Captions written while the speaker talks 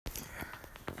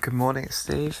Good morning, it's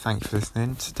Steve. Thank you for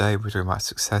listening. Today we're doing my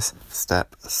success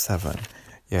step 7.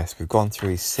 Yes, we've gone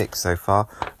through 6 so far.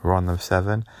 We're on number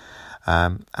 7.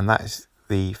 And that is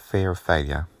the fear of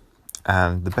failure.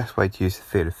 And the best way to use the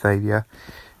fear of failure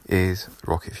is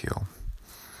rocket fuel.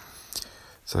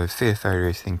 So fear of failure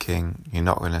is thinking you're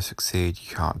not going to succeed,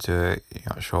 you can't do it, you're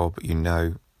not sure, but you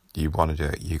know you want to do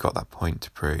it. You got that point to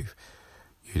prove.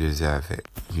 You deserve it.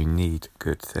 You need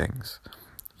good things.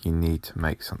 You need to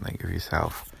make something of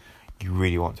yourself. You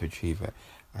really want to achieve it.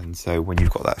 And so when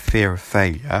you've got that fear of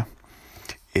failure,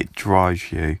 it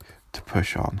drives you to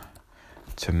push on,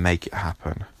 to make it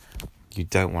happen. You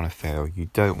don't want to fail.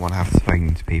 You don't want to have to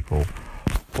explain to people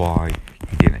why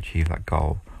you didn't achieve that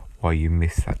goal, why you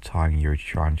missed that time you were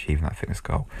trying to achieve that fitness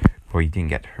goal, why you didn't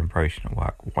get to promotion at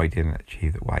work, why you didn't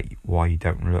achieve the weight, why you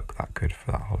don't look that good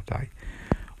for that holiday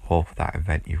or for that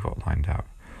event you've got lined up,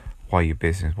 why your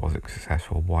business wasn't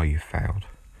successful, why you failed.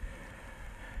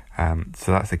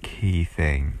 So that's a key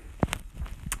thing,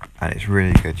 and it's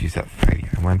really good to use that failure.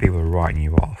 And when people are writing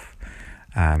you off,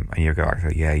 and you go back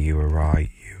to, yeah, you were right,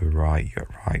 you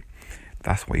got right,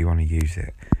 that's what you want to use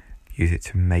it. Use it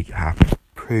to make it happen.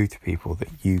 Prove to people that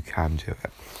you can do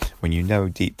it. When you know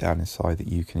deep down inside that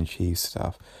you can achieve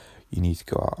stuff, you need to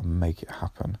go out and make it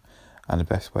happen. And the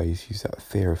best way is to use that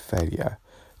fear of failure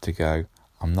to go,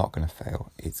 I'm not going to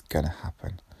fail, it's going to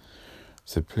happen.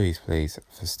 So please,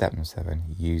 for step number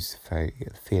 7, use fear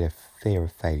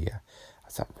of failure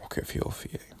as that rocket fuel for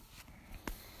you.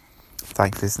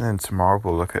 Thanks for listening. Tomorrow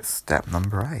we'll look at step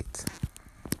number 8.